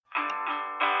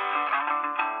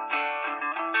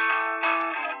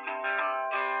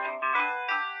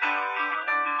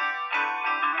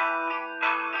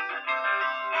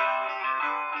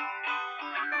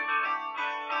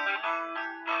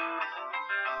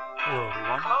Hello,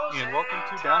 everyone, and welcome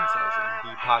to Downsizing,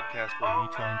 the podcast where we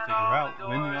try and figure out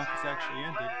when the office actually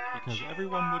ended because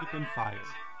everyone would have been fired.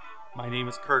 My name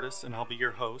is Curtis, and I'll be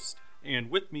your host,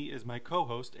 and with me is my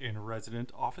co-host and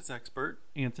resident office expert,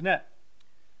 Antoinette.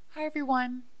 Hi,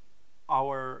 everyone.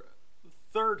 Our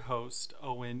third host,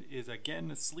 Owen, is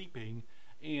again sleeping,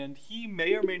 and he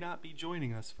may or may not be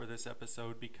joining us for this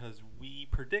episode because we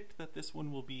predict that this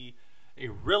one will be a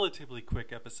relatively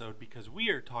quick episode because we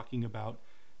are talking about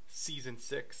Season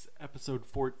 6, Episode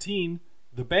 14,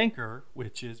 The Banker,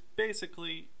 which is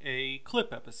basically a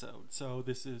clip episode. So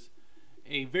this is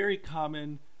a very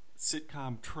common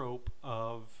sitcom trope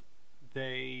of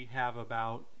they have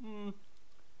about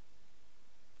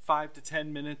 5 to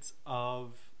 10 minutes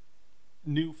of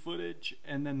new footage,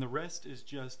 and then the rest is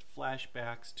just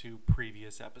flashbacks to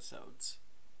previous episodes.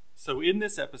 So in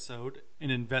this episode,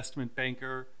 an investment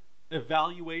banker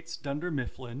evaluates Dunder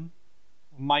Mifflin,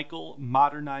 Michael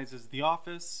modernizes the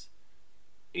office,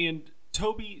 and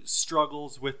Toby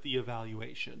struggles with the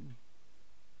evaluation.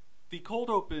 The cold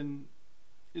open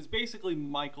is basically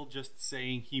Michael just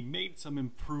saying he made some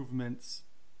improvements,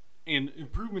 and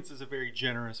improvements is a very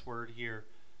generous word here,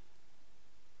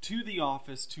 to the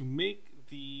office to make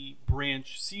the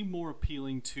branch seem more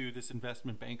appealing to this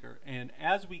investment banker. And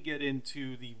as we get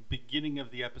into the beginning of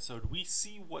the episode, we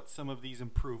see what some of these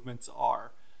improvements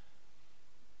are.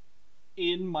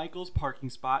 In Michael's parking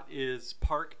spot is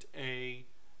parked I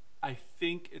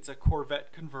think it's a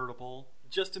Corvette convertible,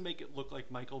 just to make it look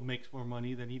like Michael makes more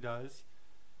money than he does.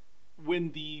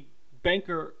 When the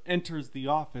banker enters the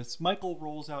office, Michael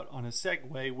rolls out on a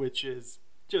Segway, which is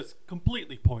just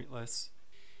completely pointless.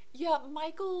 Yeah,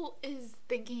 Michael is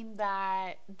thinking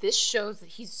that this shows that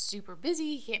he's super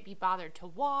busy. He can't be bothered to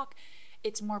walk.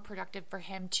 It's more productive for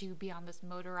him to be on this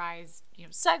motorized,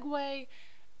 Segway.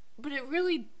 But it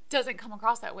really doesn't come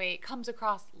across that way. It comes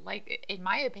across, like, in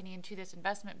my opinion, to this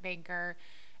investment banker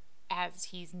as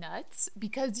he's nuts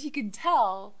because he can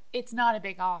tell it's not a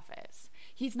big office.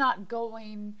 He's not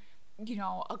going,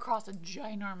 across a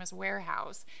ginormous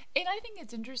warehouse. And I think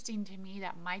it's interesting to me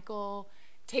that Michael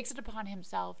takes it upon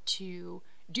himself to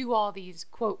do all these,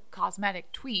 quote,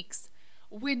 cosmetic tweaks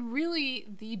when really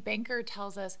the banker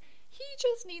tells us he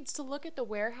just needs to look at the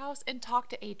warehouse and talk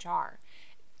to HR.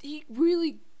 He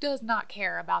really does not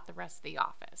care about the rest of the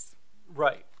office.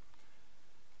 Right.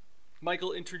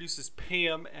 Michael introduces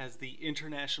Pam as the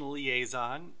international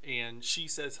liaison, and she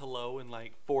says hello in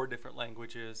like 4 different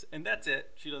languages, and that's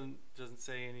it. She doesn't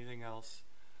say anything else.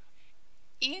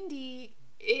 Andy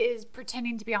is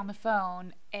pretending to be on the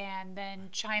phone and then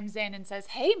chimes in and says,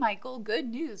 "Hey, Michael, good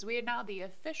news. We are now the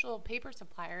official paper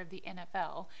supplier of the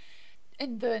NFL."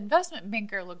 And the investment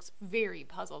banker looks very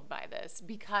puzzled by this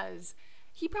because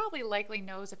he probably likely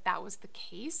knows if that was the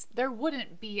case, there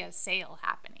wouldn't be a sale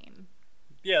happening.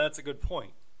 Yeah, that's a good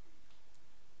point.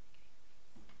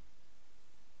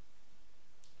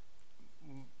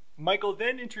 Michael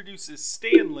then introduces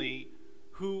Stanley,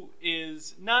 who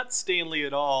is not Stanley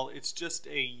at all. It's just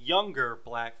a younger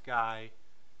black guy,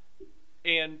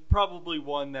 and probably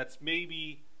one that's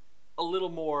maybe a little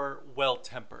more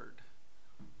well-tempered.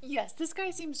 Yes, this guy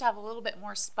seems to have a little bit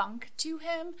more spunk to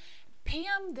him.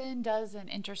 Pam then does an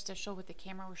interstitial with the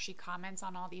camera where she comments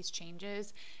on all these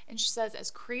changes, and she says, as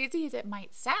crazy as it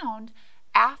might sound,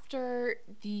 after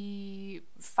the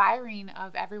firing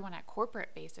of everyone at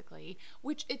corporate, basically,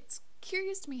 which it's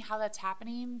curious to me how that's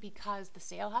happening because the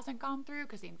sale hasn't gone through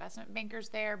because the investment banker's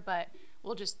there, but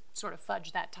we'll just sort of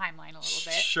fudge that timeline a little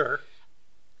bit. Sure.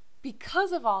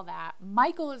 Because of all that,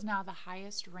 Michael is now the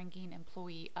highest ranking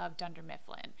employee of Dunder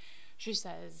Mifflin. She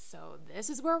says, so this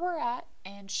is where we're at.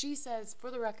 And she says, for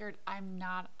the record, I'm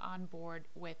not on board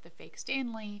with the fake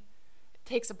Stanley.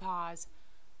 Takes a pause,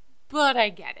 but I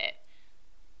get it.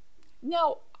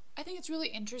 Now, I think it's really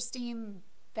interesting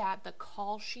that the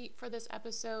call sheet for this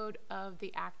episode of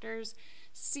the actors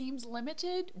seems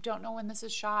limited. Don't know when this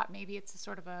is shot. Maybe it's a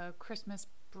sort of a Christmas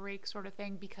break sort of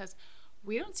thing because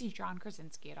we don't see John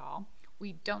Krasinski at all.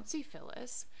 We don't see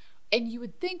Phyllis. And you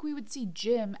would think we would see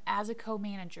Jim as a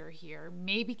co-manager here,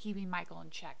 maybe keeping Michael in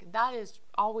check. That has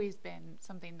always been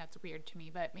something that's weird to me,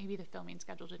 but maybe the filming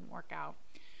schedule didn't work out.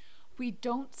 We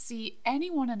don't see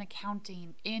anyone in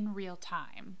accounting in real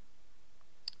time.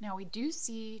 Now, we do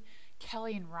see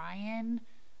Kelly and Ryan,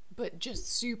 but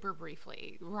just super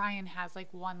briefly. Ryan has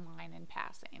like one line in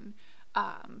passing.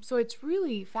 So it's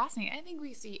really fascinating. I don't think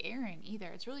we see Aaron either.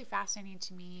 It's really fascinating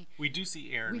to me. We do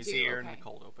see Aaron. We see Aaron in the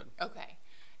cold open. Okay.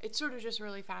 It's sort of just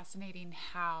really fascinating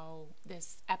how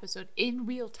this episode in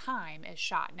real time is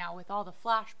shot. Now, with all the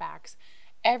flashbacks,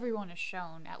 everyone is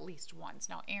shown at least once.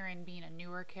 Now, Aaron being a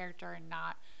newer character and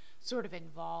not sort of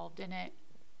involved in it,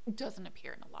 doesn't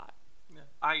appear in a lot. Yeah.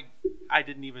 I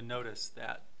didn't even notice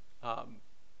that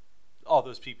all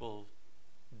those people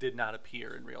did not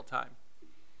appear in real time.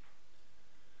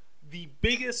 The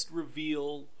biggest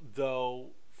reveal, though,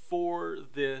 for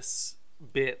this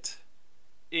bit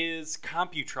is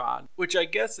Computron, which I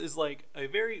guess is like a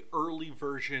very early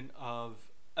version of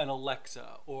an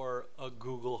Alexa or a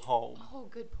Google Home. Oh,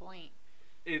 good point.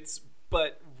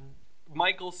 But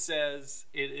Michael says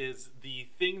it is the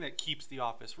thing that keeps the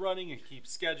office running, it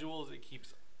keeps schedules, it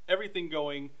keeps everything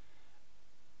going.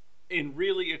 And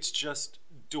really, it's just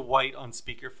Dwight on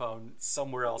speakerphone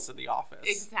somewhere else in the office.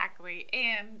 Exactly.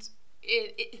 And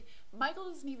Michael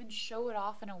doesn't even show it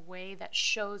off in a way that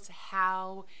shows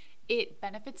how it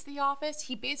benefits the office.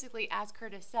 He basically, as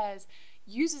Curtis says,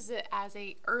 uses it as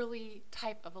a early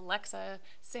type of Alexa,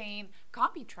 saying,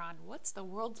 Computron, what's the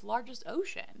world's largest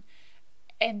ocean?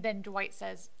 And then Dwight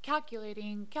says,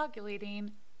 calculating,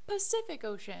 Pacific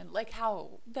Ocean. Like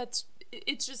how it's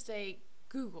just a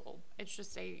Google. It's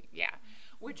just a, yeah.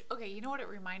 Which, okay, you know what it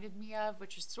reminded me of,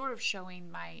 which is sort of showing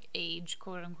my age,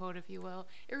 quote unquote, if you will.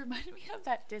 It reminded me of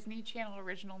that Disney Channel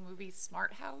original movie,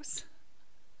 Smart House,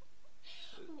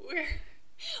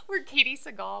 where Katie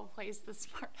Sagal plays the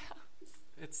Smart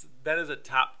House. That is a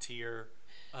top tier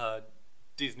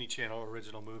Disney Channel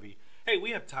original movie. Hey,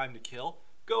 we have time to kill.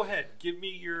 Go ahead, give me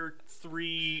your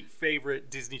 3 favorite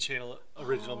Disney Channel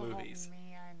original movies. Oh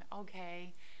man,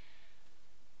 okay.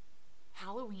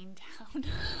 Halloween Town.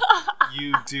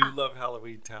 You do love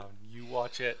Halloween Town. You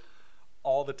watch it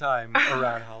all the time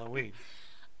around Halloween.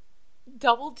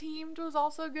 Double Teamed was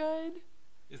also good.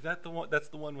 Is that the one? That's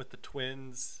the one with the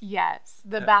twins? Yes,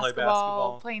 the that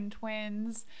basketball playing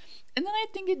twins. And then I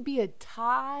think it'd be a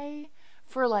tie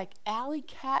for like Alley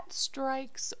Cat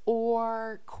Strikes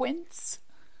or Quince.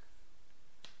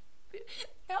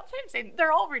 That's what I'm saying.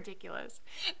 They're all ridiculous.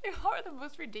 They are the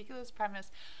most ridiculous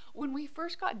premise. When we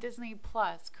first got Disney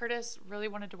Plus, Curtis really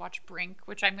wanted to watch Brink,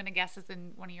 which I'm going to guess is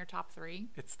in one of your top 3.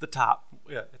 It's the top.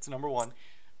 Yeah, it's number 1.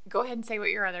 Go ahead and say what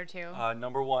your other 2.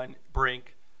 Number 1,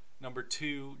 Brink. Number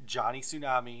 2, Johnny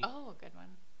Tsunami. Oh, good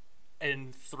one.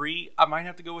 And 3, I might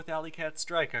have to go with Alley Cat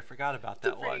Strike. I forgot about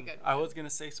that one. Good one. I was going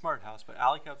to say Smart House, but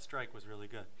Alley Cat Strike was really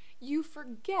good. You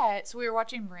forget, so we were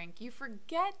watching Brink, you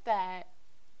forget that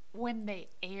when they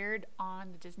aired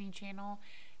on the Disney Channel,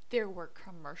 there were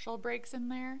commercial breaks in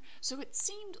there. So it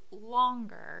seemed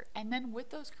longer. And then with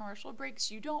those commercial breaks,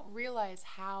 you don't realize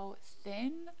how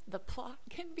thin the plot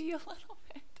can be a little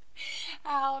bit.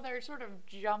 How they're sort of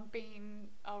jumping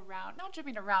around. Not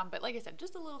jumping around, but like I said,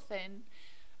 just a little thin.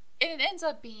 And it ends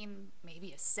up being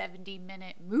maybe a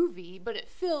 70-minute movie, but it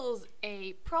fills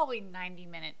a probably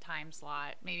 90-minute time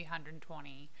slot, maybe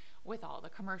 120, with all the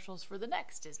commercials for the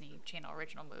next Disney Channel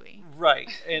original movie. Right.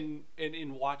 And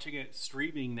in watching it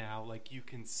streaming now, like you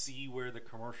can see where the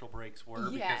commercial breaks were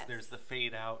because there's the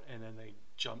fade out and then they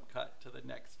jump cut to the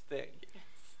next thing. Yes.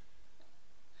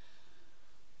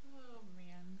 Oh,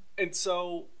 man. And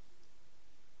so,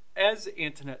 as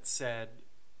Antoinette said,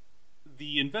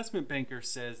 the investment banker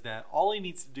says that all he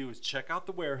needs to do is check out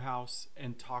the warehouse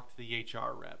and talk to the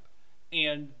HR rep.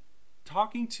 And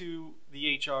talking to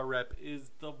the HR rep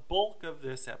is the bulk of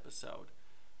this episode.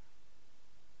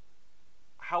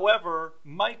 However,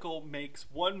 Michael makes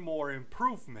one more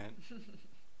improvement.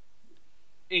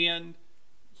 And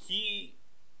he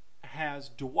has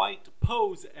Dwight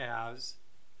pose as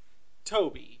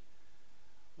Toby,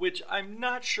 which I'm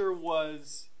not sure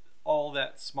was all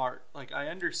that smart. Like, I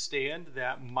understand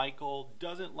that Michael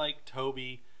doesn't like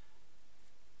Toby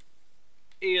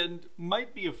and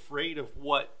might be afraid of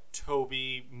what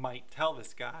Toby might tell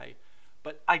this guy,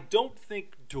 but I don't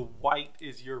think Dwight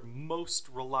is your most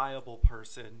reliable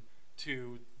person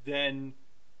to then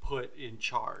put in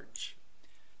charge.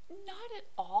 Not at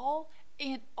all.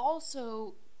 And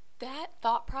also, that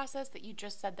thought process that you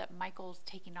just said that Michael's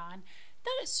taking on,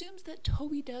 that assumes that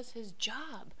Toby does his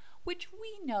job, which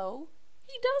we know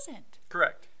he doesn't.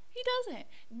 Correct. He doesn't.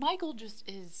 Michael just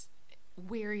is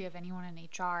wary of anyone in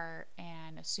HR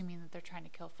and assuming that they're trying to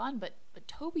kill fun, but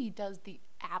Toby does the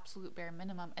absolute bare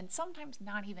minimum, and sometimes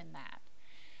not even that.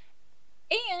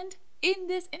 And in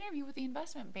this interview with the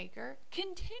investment banker,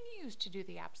 continues to do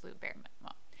the absolute bare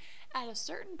minimum. At a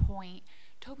certain point,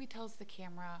 Toby tells the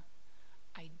camera,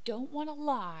 I don't want to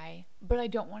lie, but I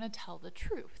don't want to tell the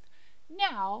truth.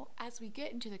 Now, as we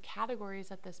get into the categories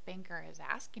that this banker is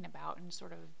asking about and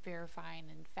sort of verifying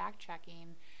and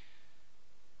fact-checking,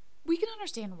 we can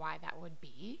understand why that would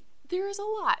be. There is a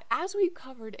lot. As we've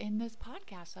covered in this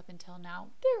podcast up until now,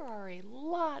 there are a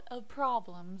lot of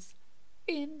problems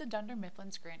in the Dunder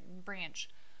Mifflin Scranton branch.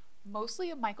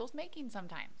 mostly of Michael's making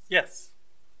sometimes. Yes.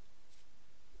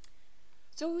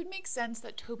 So it would make sense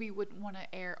that Toby wouldn't want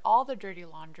to air all the dirty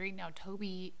laundry. Now,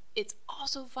 Toby, it's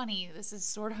also funny. This is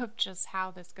sort of just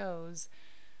how this goes.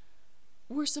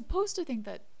 We're supposed to think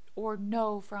that, or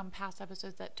know from past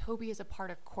episodes, that Toby is a part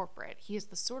of corporate. He is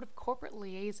the sort of corporate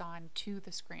liaison to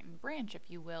the Scranton branch, if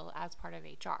you will, as part of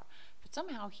HR. But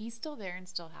somehow he's still there and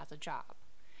still has a job.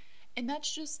 And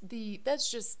that's just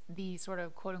the sort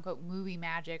of quote unquote movie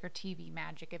magic or TV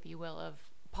magic, if you will, of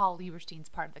Paul Lieberstein's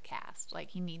part of the cast.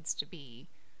 Like, he needs to be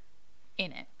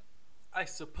in it. I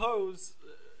suppose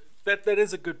that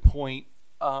is a good point.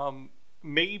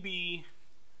 Maybe,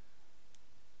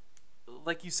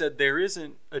 like you said, there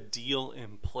isn't a deal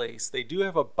in place. They do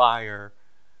have a buyer,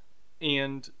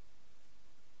 and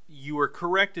you are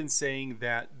correct in saying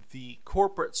that the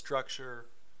corporate structure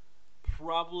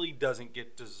probably doesn't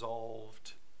get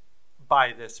dissolved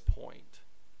by this point.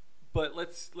 But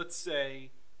let's say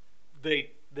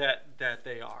they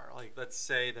are. Like, let's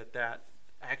say that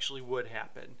actually would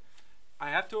happen. I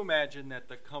have to imagine that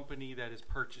the company that is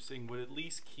purchasing would at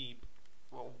least keep,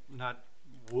 well, not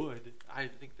would. I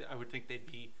would think they'd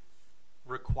be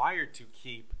required to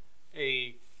keep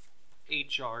a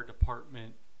HR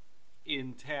department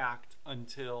intact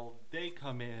until they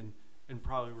come in and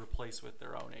probably replace with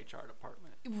their own HR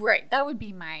department. Right, that would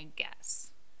be my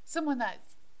guess. Someone that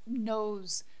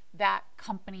knows that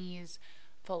company's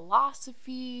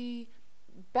philosophy,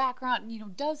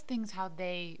 background, does things how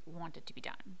they want it to be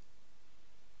done.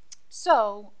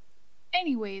 So,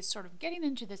 anyways, sort of getting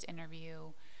into this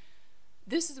interview,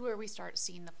 this is where we start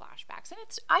seeing the flashbacks. And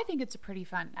I think it's a pretty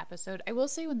fun episode. I will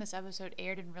say, when this episode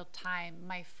aired in real time,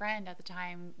 my friend at the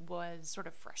time was sort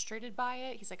of frustrated by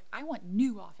it. He's like, I want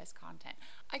new Office content.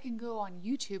 I can go on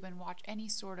YouTube and watch any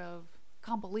sort of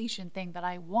compilation thing that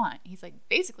I want. He's like,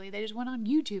 basically, they just went on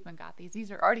YouTube and got these.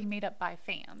 These are already made up by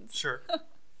fans. Sure.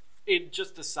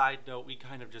 Just a side note, we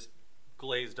kind of just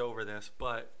glazed over this,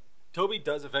 but Toby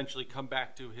does eventually come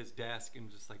back to his desk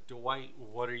and just like, Dwight,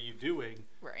 what are you doing?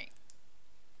 Right.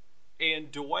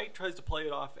 And Dwight tries to play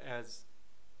it off as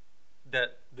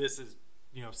that this is,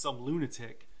 some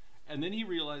lunatic. And then he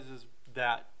realizes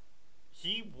that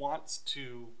he wants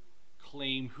to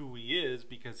claim who he is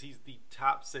because he's the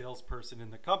top salesperson in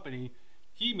the company.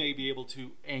 He may be able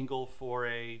to angle for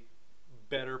a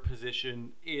better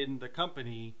position in the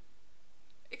company.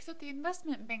 Except the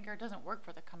investment banker doesn't work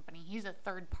for the company. He's a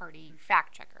third-party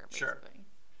fact checker, basically. Sure.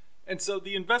 And so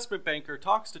the investment banker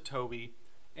talks to Toby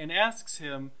and asks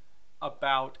him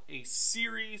about a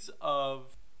series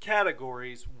of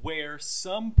categories where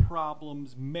some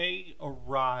problems may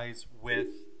arise with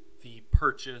the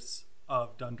purchase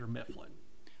of Dunder Mifflin.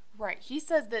 Right. He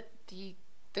says that the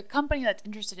company that's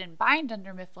interested in buying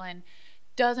Dunder Mifflin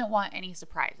doesn't want any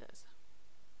surprises.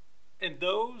 And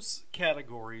those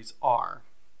categories are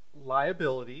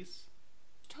liabilities.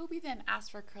 Toby then asks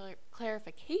for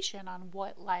clarification on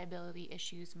what liability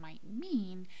issues might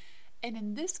mean. And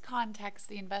in this context,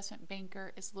 the investment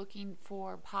banker is looking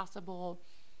for possible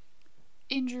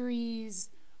injuries,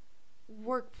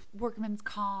 workman's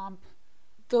comp,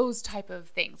 those type of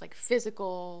things, like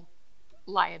physical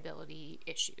liability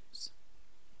issues.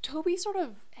 Toby sort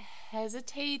of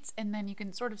hesitates, and then you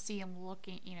can sort of see him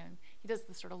looking, he does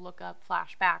the sort of look up,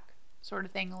 flashback sort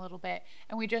of thing a little bit,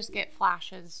 and we just get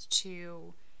flashes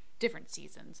to different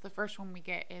seasons. The first one we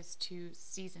get is to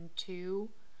season 2,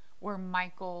 where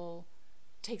Michael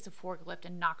takes a forklift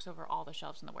and knocks over all the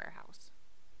shelves in the warehouse.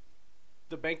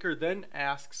 The banker then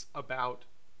asks about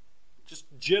just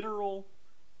general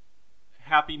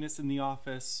happiness in the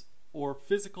office or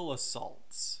physical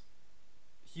assaults.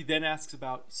 He then asks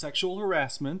about sexual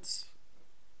harassment,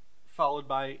 followed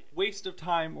by waste of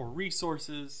time or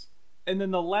resources. And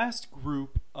then the last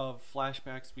group of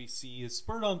flashbacks we see is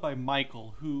spurred on by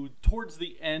Michael, who towards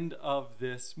the end of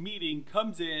this meeting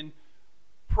comes in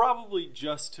probably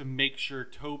just to make sure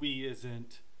Toby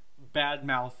isn't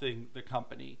bad-mouthing the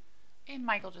company. And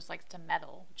Michael just likes to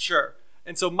meddle. Sure.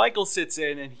 And so Michael sits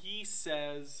in and he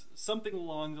says something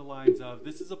along the lines of,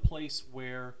 this is a place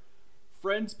where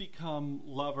friends become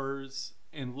lovers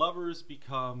and lovers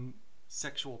become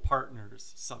sexual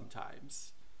partners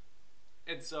sometimes.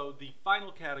 And so the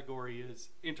final category is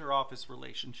inter-office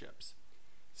relationships.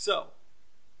 So,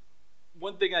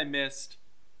 one thing I missed,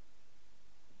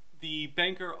 the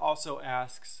banker also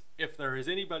asks if there is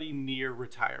anybody near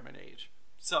retirement age.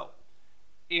 So,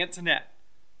 Antoinette,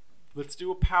 let's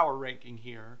do a power ranking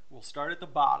here. We'll start at the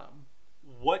bottom.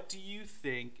 What do you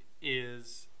think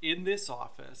is in this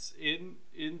office,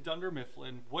 in Dunder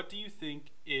Mifflin, what do you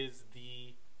think is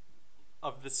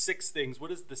of the 6 things,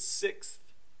 what is the 6th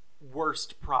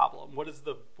worst problem?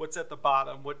 What's at the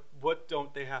bottom? What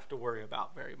don't they have to worry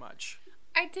about very much?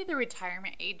 I'd say the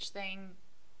retirement age thing.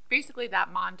 Basically,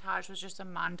 that montage was just a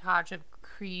montage of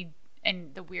Creed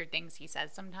and the weird things he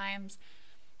says sometimes.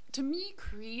 To me,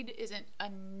 Creed isn't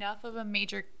enough of a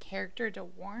major character to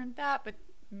warrant that, but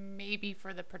maybe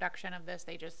for the production of this,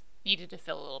 they just needed to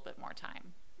fill a little bit more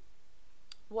time.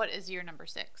 What is your number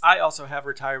 6? I also have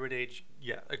retirement age.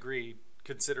 Yeah, agreed.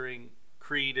 Considering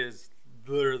Creed is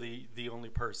literally the only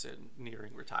person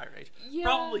nearing retirement age. Yeah.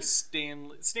 Probably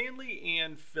Stanley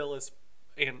and Phyllis,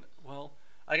 and well,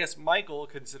 I guess Michael,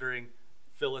 considering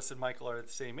Phyllis and Michael are at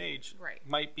the same age, right,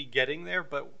 might be getting there.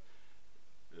 But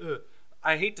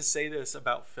I hate to say this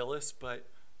about Phyllis, but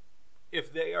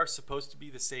if they are supposed to be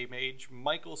the same age,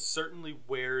 Michael certainly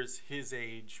wears his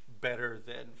age better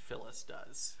than Phyllis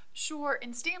does. Sure,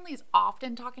 and Stanley's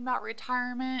often talking about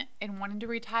retirement and wanting to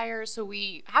retire, so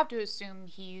we have to assume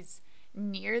he's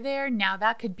near there. Now,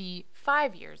 that could be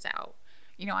 5 years out.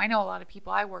 You know, I know a lot of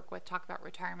people I work with talk about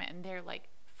retirement, and they're like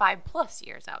 5+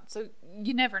 years out, so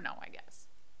you never know, I guess.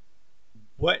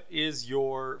 What is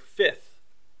your 5th?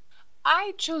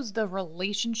 I chose the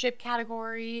relationship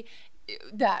category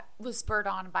that was spurred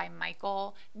on by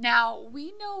Michael. Now,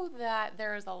 we know that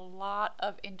there is a lot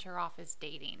of inter-office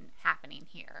dating happening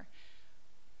here.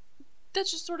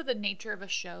 That's just sort of the nature of a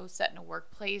show set in a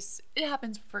workplace. It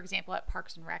happens, for example, at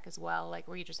Parks and Rec as well, like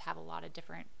where you just have a lot of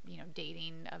different,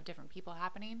 dating of different people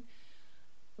happening.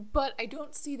 But I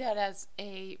don't see that as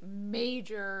a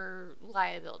major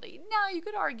liability. Now, you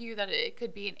could argue that it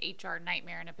could be an HR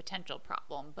nightmare and a potential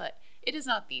problem, but it is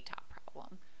not the top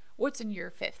problem. What's in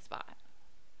your 5th spot?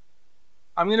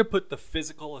 I'm going to put the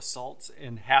physical assaults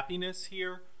and happiness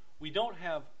here. We don't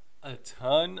have a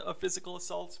ton of physical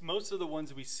assaults. Most of the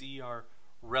ones we see are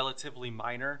relatively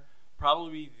minor.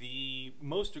 Probably the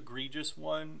most egregious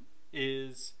one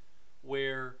is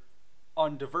where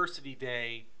on Diversity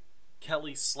Day,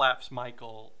 Kelly slaps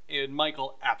Michael, and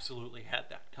Michael absolutely had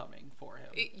that coming for him.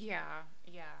 Yeah.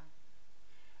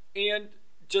 And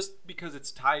just because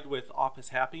it's tied with office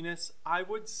happiness, I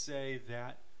would say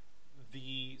that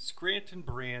the Scranton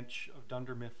branch of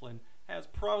Dunder Mifflin has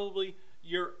probably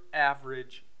your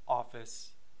average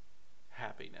office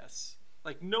happiness.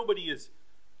 Like, nobody is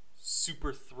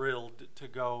super thrilled to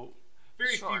go.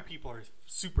 Very few people are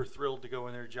super thrilled to go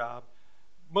in their job.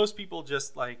 Most people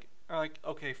just are like,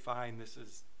 okay, fine,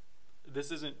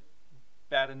 this isn't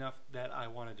bad enough that I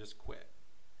want to just quit.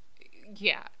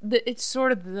 Yeah, it's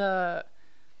sort of the,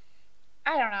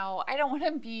 I don't know, I don't want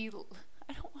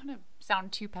to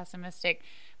sound too pessimistic,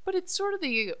 but it's sort of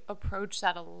the approach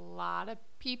that a lot of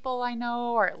people I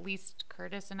know, or at least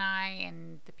Curtis and I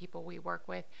and the people we work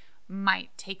with, might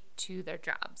take to their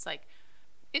jobs. Like,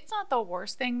 it's not the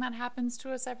worst thing that happens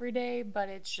to us every day, but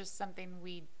it's just something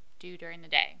we do during the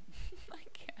day, I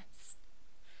guess.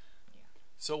 Yeah.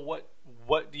 So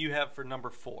what do you have for number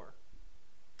 4?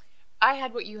 I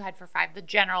had what you had for 5, the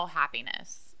general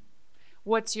happiness.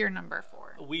 What's your number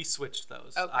 4? We switched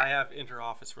those. Okay. I have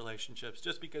inter-office relationships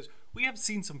just because we have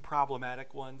seen some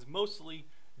problematic ones. Mostly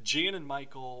Jan and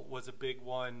Michael was a big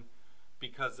one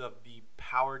because of the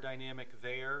power dynamic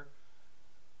there.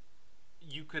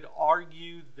 You could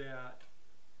argue that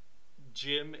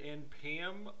Jim and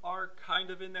Pam are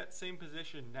kind of in that same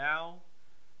position now,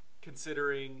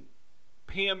 considering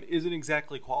Pam isn't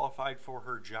exactly qualified for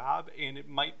her job, and it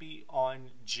might be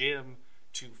on Jim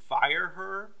to fire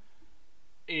her,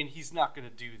 and he's not going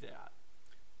to do that.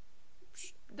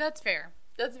 That's fair.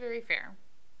 That's very fair.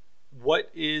 What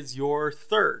is your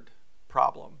 3rd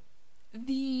problem?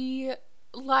 The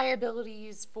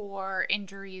liabilities for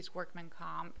injuries, workman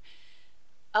comp.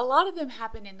 A lot of them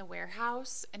happen in the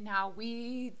warehouse, and now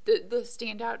the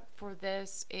standout for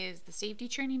this is the safety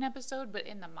training episode, but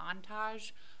in the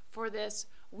montage for this,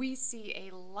 we see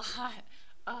a lot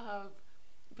of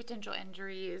potential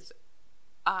injuries.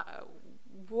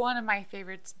 One of my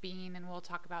favorites being, and we'll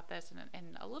talk about this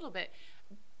in a little bit,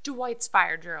 Dwight's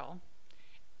fire drill.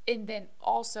 And then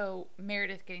also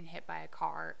Meredith getting hit by a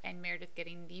car and Meredith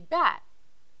getting the bat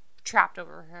trapped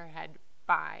over her head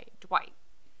by Dwight.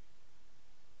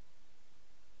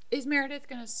 Is Meredith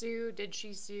going to sue? Did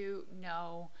she sue?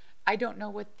 No. I don't know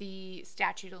what the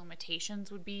statute of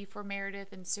limitations would be for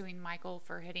Meredith and suing Michael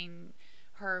for hitting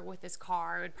her with his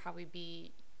car. It would probably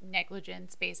be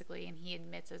negligence, basically, and he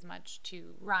admits as much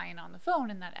to Ryan on the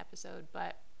phone in that episode,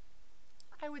 but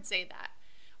I would say that.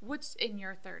 What's in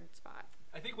your 3rd spot?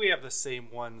 I think we have the same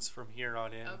ones from here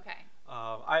on in. Okay.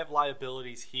 I have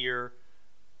liabilities here.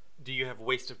 Do you have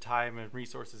waste of time and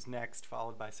resources next,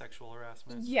 followed by sexual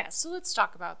harassment? Yes, so let's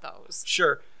talk about those.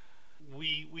 Sure.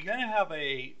 We kind of have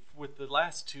a with the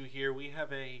last two here, we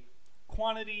have a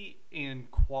quantity and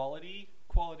quality.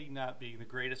 Quality not being the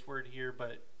greatest word here,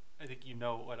 but I think you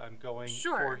know what I'm going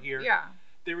for here. Yeah.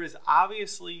 There is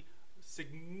obviously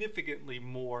significantly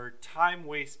more time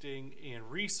wasting and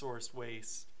resource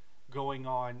waste going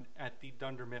on at the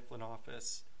Dunder Mifflin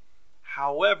office.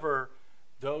 However,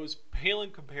 those pale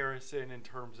in comparison in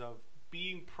terms of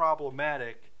being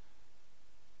problematic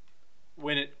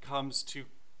when it comes to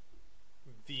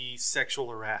the sexual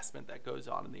harassment that goes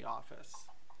on in the office.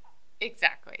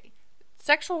 Exactly.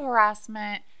 Sexual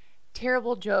harassment,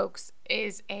 terrible jokes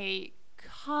is a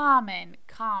common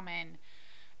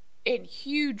and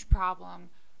huge problem,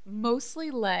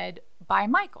 mostly led by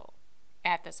Michael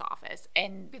at this office.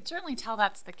 And you can certainly tell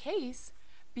that's the case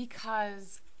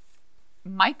because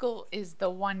Michael is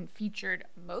the one featured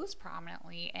most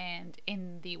prominently and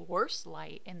in the worst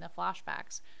light in the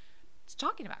flashbacks. It's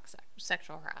talking about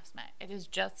sexual harassment. It is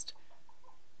just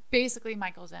basically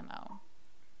Michael's MO.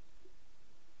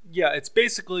 Yeah, it's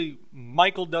basically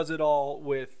Michael does it all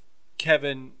with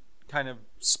Kevin kind of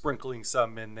sprinkling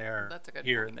some in there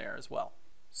here and there as well.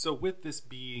 So with this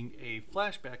being a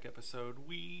flashback episode,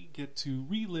 we get to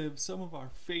relive some of our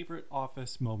favorite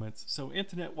office moments. So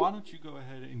Antoinette, why don't you go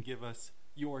ahead and give us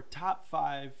your top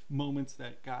 5 moments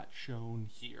that got shown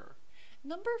here?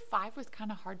 Number 5 was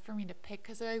kind of hard for me to pick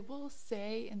because I will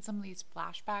say in some of these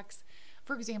flashbacks,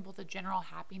 for example, the general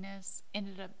happiness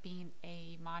ended up being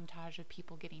a montage of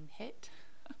people getting hit.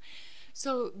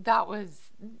 So that was,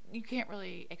 you can't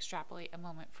really extrapolate a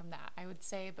moment from that, I would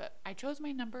say, but I chose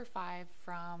my number 5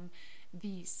 from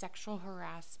the sexual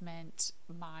harassment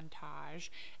montage,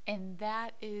 and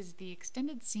that is the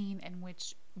extended scene in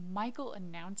which Michael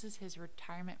announces his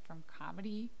retirement from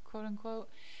comedy, quote unquote,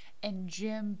 and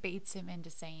Jim baits him into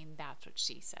saying that's what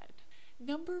she said.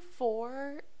 Number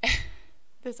 4,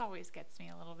 this always gets me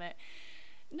a little bit.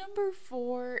 Number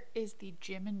 4 is the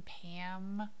Jim and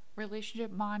Pam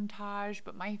relationship montage,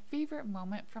 but my favorite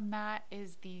moment from that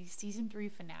is the season 3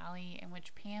 finale in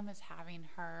which Pam is having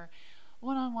her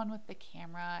one-on-one with the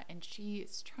camera and she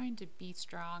is trying to be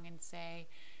strong and say,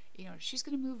 you know, she's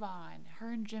going to move on. Her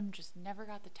and Jim just never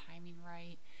got the timing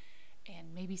right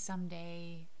and maybe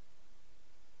someday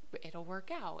it'll work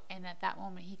out. And at that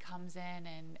moment he comes in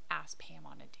and asks Pam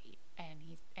on a date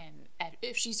and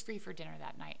if she's free for dinner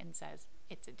that night and says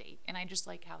it's a date. And I just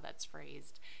like how that's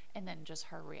phrased and then just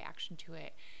her reaction to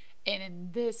it. And in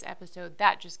this episode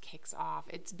that just kicks off.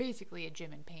 It's basically a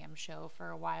Jim and Pam show for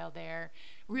a while there.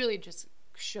 Really just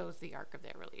shows the arc of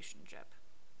their relationship.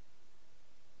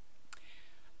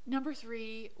 Number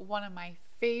 3, one of my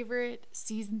favorite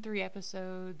season 3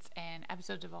 episodes and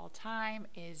episodes of all time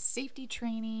is safety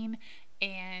training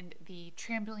and the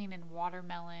trampoline and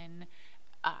watermelon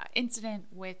incident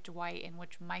with Dwight, in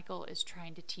which Michael is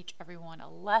trying to teach everyone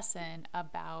a lesson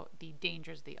about the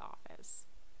dangers of the office.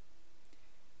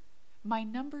 My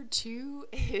number 2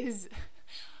 is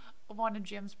one of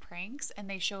Jim's pranks, and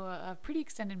they show a pretty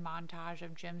extended montage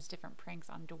of Jim's different pranks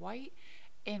on Dwight.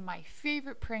 And my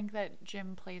favorite prank that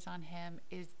Jim plays on him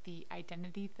is the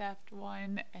identity theft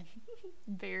one, and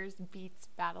Bears beats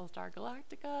Battlestar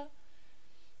Galactica.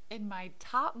 And my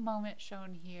top moment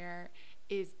shown here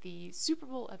is the Super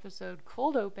Bowl episode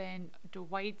Cold Open,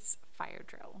 Dwight's fire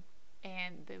drill.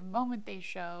 And the moment they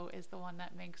show is the one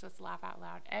that makes us laugh out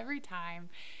loud every time,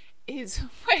 is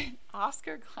when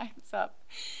Oscar climbs up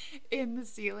in the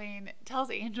ceiling, tells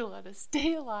Angela to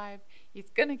stay alive, he's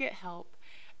gonna get help,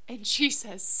 and she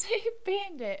says, "Save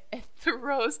Bandit," and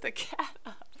throws the cat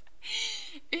up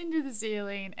into the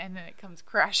ceiling, and then it comes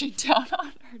crashing down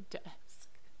on her desk.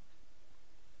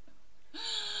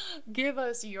 Give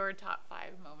us your top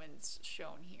 5 moments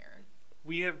shown here.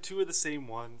 We have 2 of the same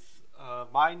ones.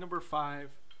 My number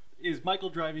 5 is Michael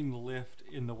driving the lift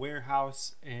in the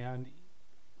warehouse, and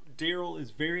Daryl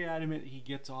is very adamant he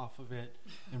gets off of it,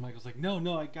 and Michael's like,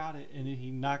 no, I got it, and then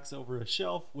he knocks over a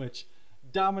shelf, which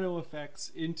domino effects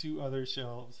into other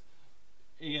shelves.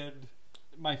 And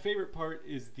my favorite part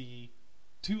is the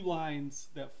 2 lines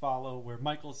that follow where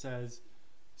Michael says,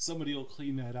 "Somebody will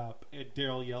clean that up," and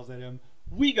Daryl yells at him,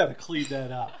 "We gotta clean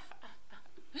that up."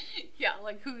 Yeah,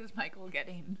 like who is Michael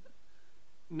getting?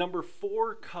 Number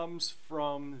 4 comes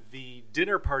from the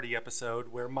dinner party episode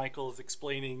where Michael is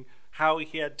explaining how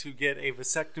he had to get a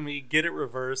vasectomy, get it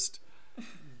reversed,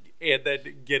 and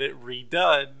then get it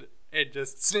redone, and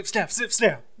just snip, snap, snip,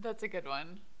 snap. That's a good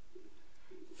one.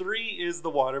 3 is the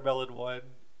watermelon one,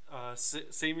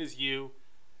 same as you.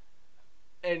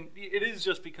 And it is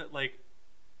just because, like,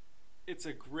 it's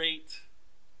a great,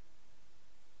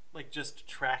 like, just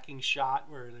tracking shot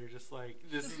where they're just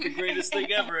like, this is the greatest thing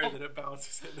ever, and then it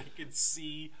bounces and they can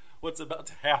see what's about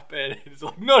to happen. And it's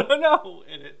like, no, no, no.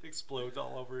 And it explodes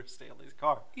all over Stanley's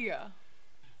car. Yeah.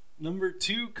 Number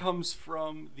 2 comes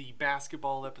from the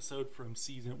basketball episode from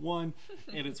season 1.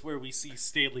 And it's where we see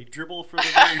Stanley dribble for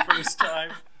the very first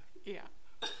time. Yeah.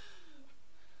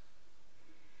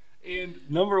 And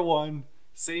number 1,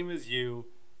 same as you,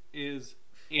 is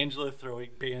Angela throwing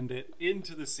Bandit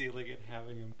into the ceiling and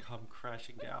having him come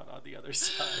crashing down on the other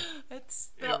side.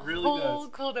 The really whole does.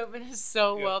 cold open is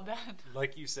so well done.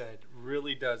 Like you said,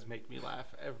 really does make me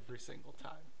laugh every single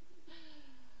time.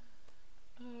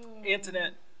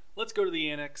 Antoinette, let's go to the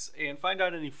annex and find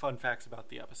out any fun facts about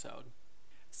the episode.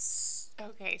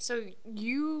 Okay, so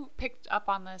you picked up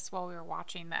on this while we were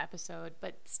watching the episode,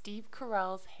 but Steve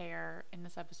Carell's hair in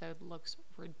this episode looks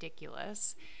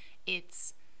ridiculous.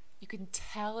 You can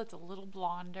tell it's a little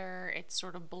blonder. It's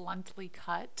sort of bluntly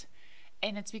cut,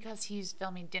 and it's because he's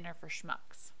filming Dinner for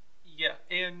Schmucks. Yeah,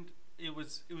 and it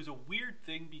was a weird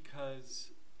thing because,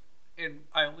 and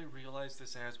I only realized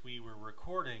this as we were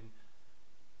recording,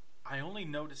 I only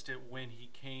noticed it when he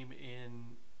came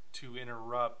in to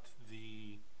interrupt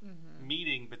the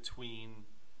meeting between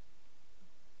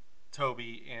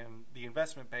Toby and the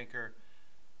investment banker.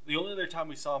 The only other time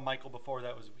we saw Michael before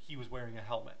that was he was wearing a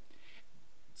helmet.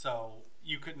 So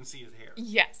you couldn't see his hair.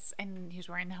 Yes, and he was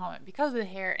wearing the helmet because of the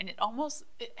hair. And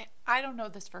I don't know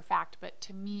this for a fact, but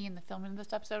to me in the filming of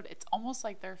this episode, it's almost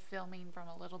like they're filming from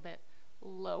a little bit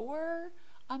lower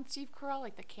on Steve Carell.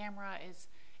 Like the camera is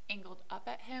angled up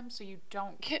at him, so you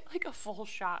don't get like a full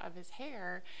shot of his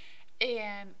hair.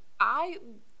 And I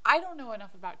don't know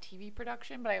enough about TV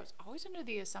production, but I was always under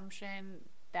the assumption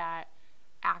that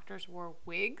actors wore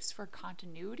wigs for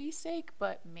continuity's sake,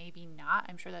 but maybe not.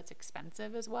 I'm sure that's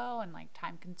expensive as well and like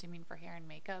time consuming for hair and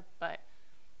makeup, but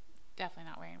definitely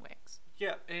not wearing wigs.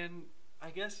 Yeah, and I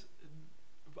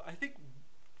think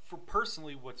for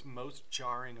personally what's most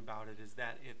jarring about it is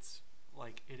that it's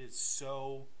like it is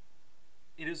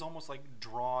almost like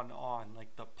drawn on,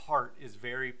 like the part is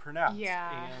very pronounced.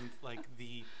 Yeah. And like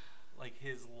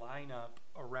his lineup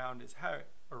around his hair,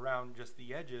 around just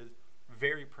the edges,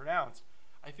 very pronounced.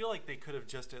 I feel like they could have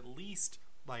just at least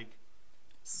like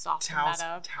softened that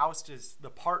up, toused the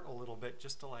part a little bit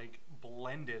just to like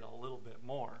blend it a little bit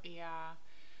more. Yeah.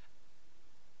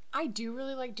 I do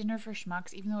really like Dinner for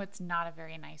Schmucks, even though it's not a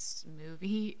very nice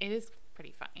movie. It is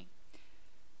pretty funny.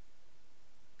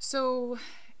 So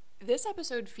this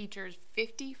episode features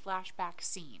 50 flashback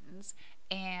scenes,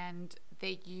 and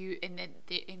they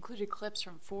included clips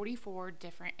from 44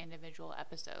 different individual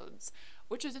episodes,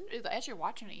 which is, as you're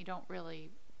watching it, you don't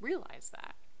really realize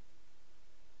that.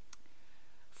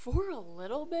 For a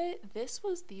little bit, this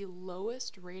was the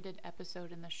lowest rated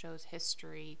episode in the show's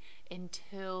history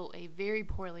until a very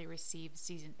poorly received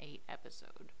season 8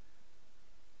 episode.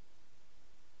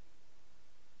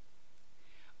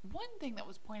 One thing that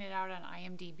was pointed out on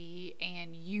IMDb,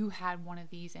 and you had one of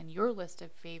these in your list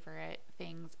of favorite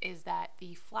things, is that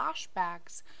the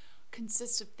flashbacks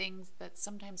consist of things that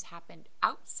sometimes happened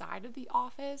outside of the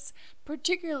office,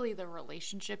 particularly the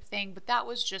relationship thing, but that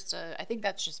was just I think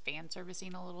that's just fan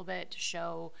servicing a little bit to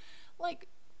show like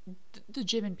the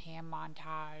Jim and Pam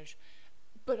montage,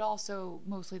 but also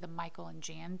mostly the Michael and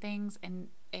Jan things, and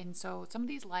so some of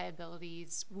these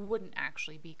liabilities wouldn't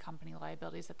actually be company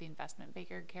liabilities that the investment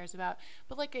banker cares about,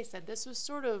 but like I said, this was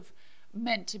sort of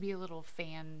meant to be a little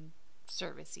fan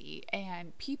servicey,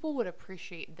 and people would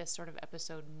appreciate this sort of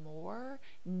episode more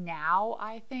now,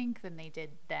 I think, than they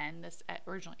did then. This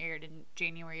originally aired in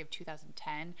January of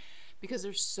 2010 because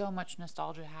there's so much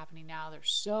nostalgia happening now. There's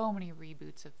so many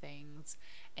reboots of things,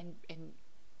 and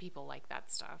people like that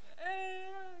stuff.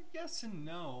 Yes and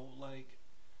no. Like,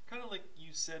 kind of like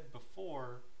you said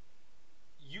before,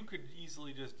 you could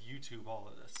easily just YouTube all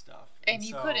of this stuff. And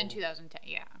you could in 2010,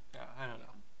 yeah. Yeah, I don't know.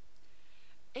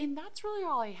 And that's really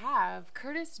all I have.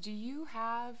 Curtis, do you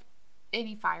have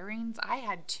any firings? I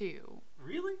had 2.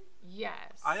 Really?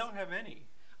 Yes. I don't have any.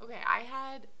 Okay, I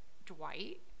had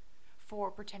Dwight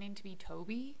for pretending to be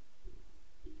Toby.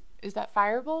 Is that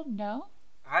fireable? No?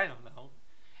 I don't know.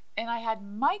 And I had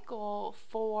Michael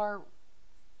for,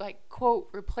 like, quote,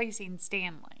 replacing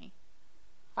Stanley.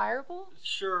 Fireable?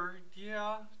 Sure.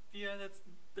 Yeah,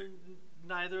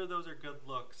 neither of those are good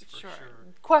looks, for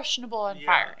sure. Questionable and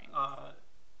firing.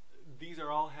 These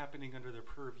are all happening under the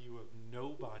purview of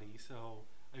nobody, so,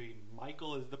 I mean,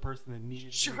 Michael is the person that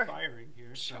needed to be firing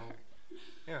here, so,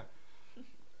 yeah.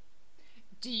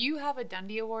 Do you have a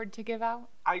Dundie Award to give out?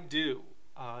 I do.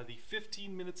 The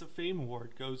 15 Minutes of Fame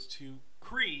Award goes to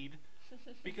Creed,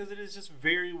 because it is just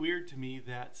very weird to me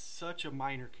that such a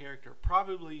minor character,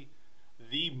 probably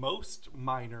the most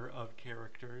minor of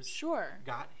characters, sure,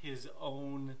 got his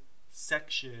own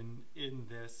section in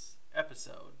this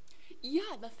episode.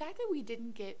 Yeah, the fact that we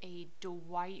didn't get a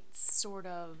Dwight sort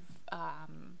of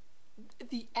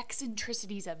the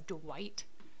eccentricities of Dwight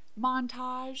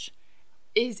montage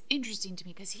is interesting to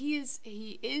me because he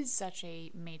is such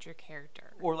a major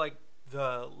character. Or like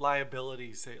the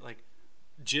liabilities, say like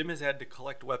Jim has had to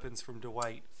collect weapons from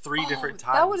Dwight 3 different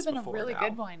times. That would have been a really now.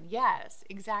 good one. Yes,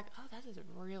 exactly. Oh, that is a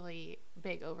really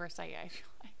big oversight, I feel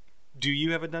like. Do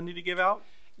you have a Dundie to give out?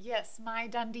 Yes, my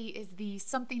Dundie is the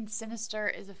Something Sinister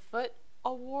is Afoot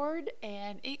award,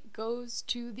 and it goes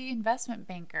to the investment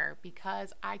banker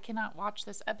because I cannot watch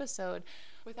this episode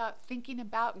without thinking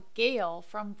about Gale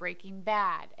from Breaking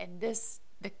Bad. And this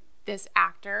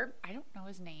actor, I don't know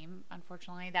his name,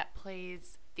 unfortunately, that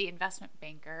plays the investment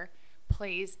banker,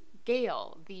 plays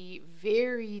Gale, the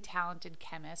very talented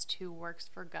chemist who works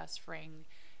for Gus Fring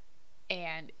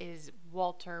and is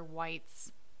Walter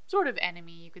White's sort of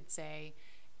enemy, you could say,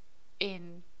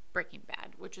 in Breaking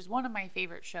Bad, which is one of my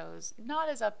favorite shows. Not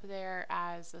as up there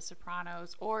as The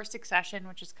Sopranos or Succession,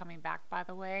 which is coming back, by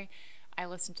the way. I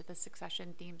listened to the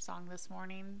Succession theme song this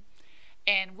morning,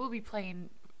 and we'll be playing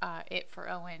it for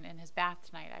Owen in his bath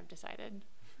tonight, I've decided.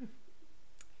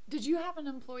 Did you have an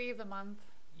employee of the month?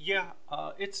 Yeah,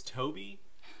 it's Toby.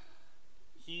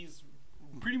 He's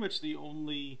pretty much the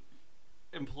only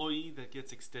employee that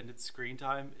gets extended screen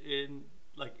time in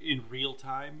real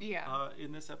time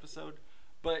in this episode.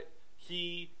 But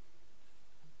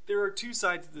there are 2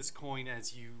 sides to this coin,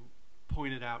 as you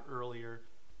pointed out earlier.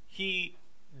 He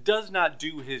does not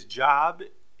do his job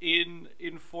in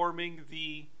informing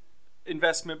the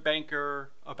investment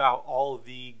banker about all of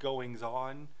the goings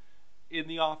on in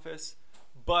the office,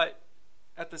 but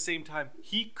at the same time,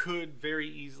 he could very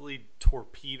easily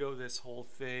torpedo this whole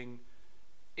thing.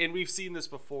 And we've seen this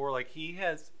before. Like, he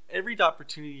has every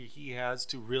opportunity he has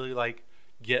to really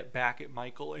get back at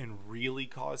Michael and really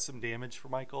cause some damage for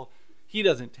Michael. He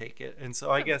doesn't take it. And so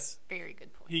I guess very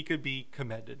good point. He could be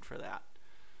commended for that.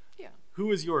 Yeah.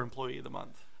 Who is your employee of the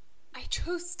month? I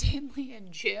chose Stanley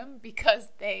and Jim because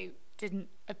they didn't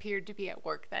appear to be at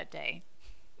work that day.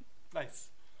 Nice.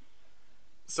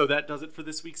 So that does it for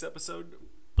this week's episode.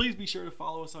 Please be sure to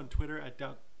follow us on Twitter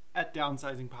at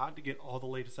DownsizingPod to get all the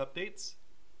latest updates.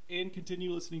 And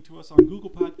continue listening to us on Google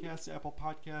Podcasts, Apple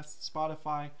Podcasts,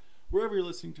 Spotify, wherever you're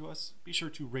listening to us. Be sure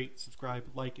to rate, subscribe,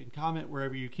 like, and comment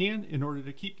wherever you can in order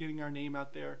to keep getting our name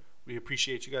out there. We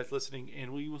appreciate you guys listening,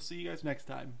 and we will see you guys next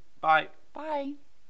time. Bye. Bye.